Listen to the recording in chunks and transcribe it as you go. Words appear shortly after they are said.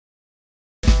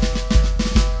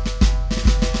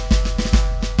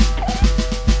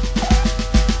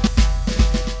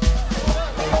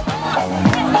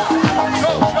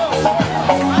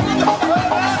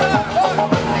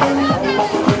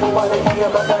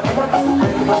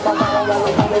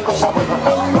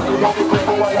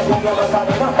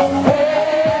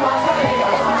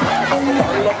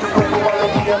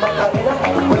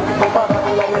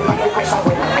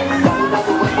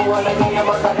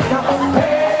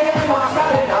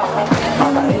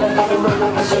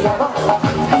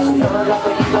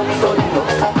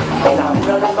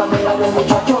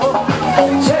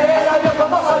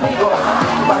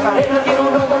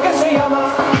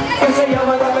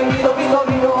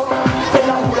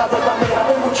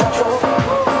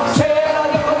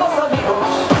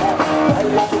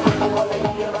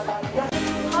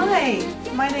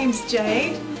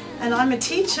and I'm a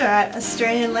teacher at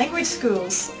Australian Language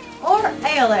Schools, or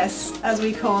ALS as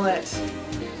we call it.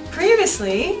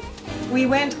 Previously, we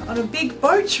went on a big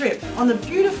boat trip on the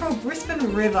beautiful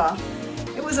Brisbane River.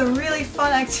 It was a really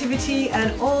fun activity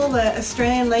and all the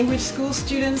Australian Language School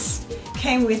students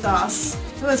came with us.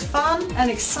 It was fun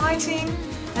and exciting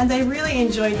and they really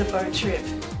enjoyed the boat trip.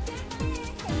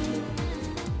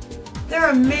 There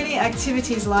are many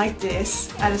activities like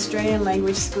this at Australian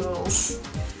Language Schools.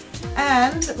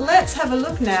 And let's have a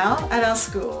look now at our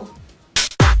school.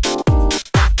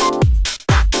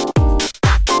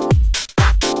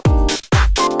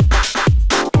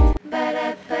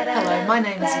 Hello, my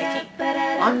name is Nikki.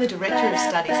 I'm the Director of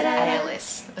Studies at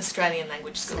ALS, Australian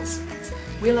Language Schools.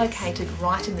 We're located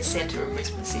right in the centre of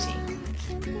Brisbane City.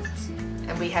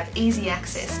 And we have easy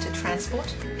access to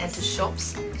transport and to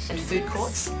shops and food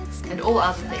courts and all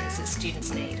other things that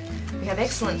students need. We have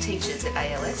excellent teachers at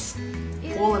ALS.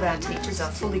 All of our teachers are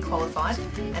fully qualified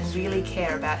and really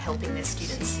care about helping their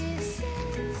students.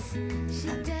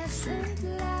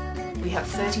 We have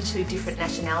 32 different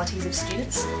nationalities of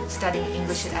students studying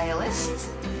English at ALS,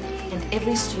 and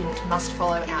every student must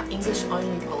follow our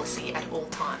English-only policy at all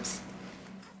times.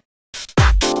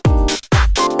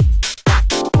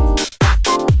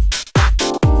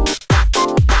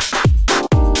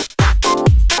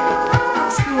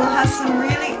 Our school has some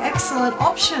really excellent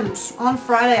options on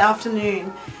Friday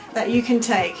afternoon that you can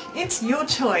take. It's your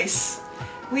choice.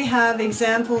 We have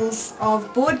examples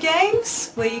of board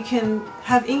games where you can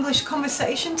have English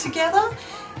conversation together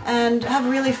and have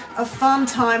really a fun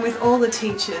time with all the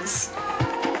teachers.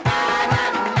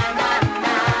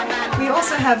 We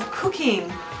also have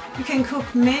cooking. You can cook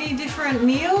many different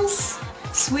meals,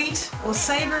 sweet or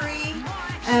savoury,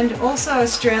 and also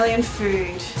Australian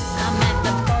food.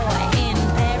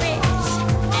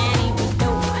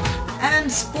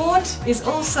 And sport is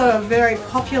also a very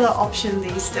popular option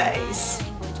these days.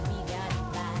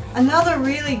 Another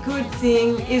really good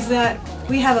thing is that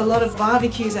we have a lot of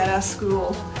barbecues at our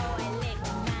school.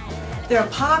 There are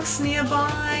parks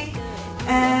nearby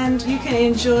and you can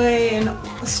enjoy an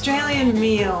Australian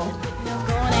meal.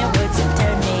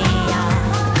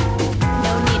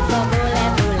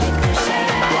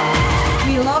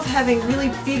 We love having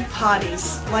really big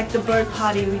parties like the boat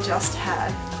party we just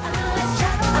had.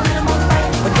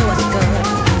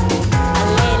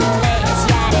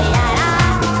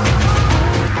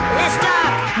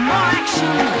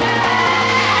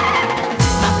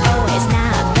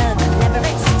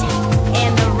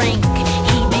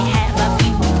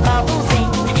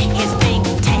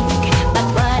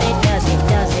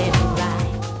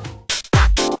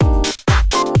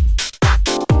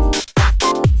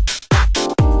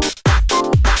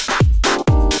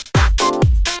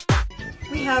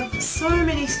 We have so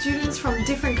many students from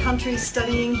different countries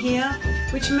studying here,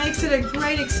 which makes it a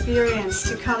great experience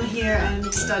to come here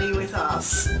and study with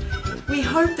us. We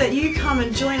hope that you come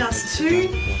and join us too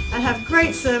and have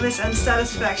great service and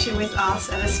satisfaction with us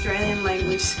at Australian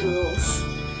Language Schools.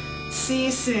 See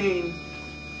you soon.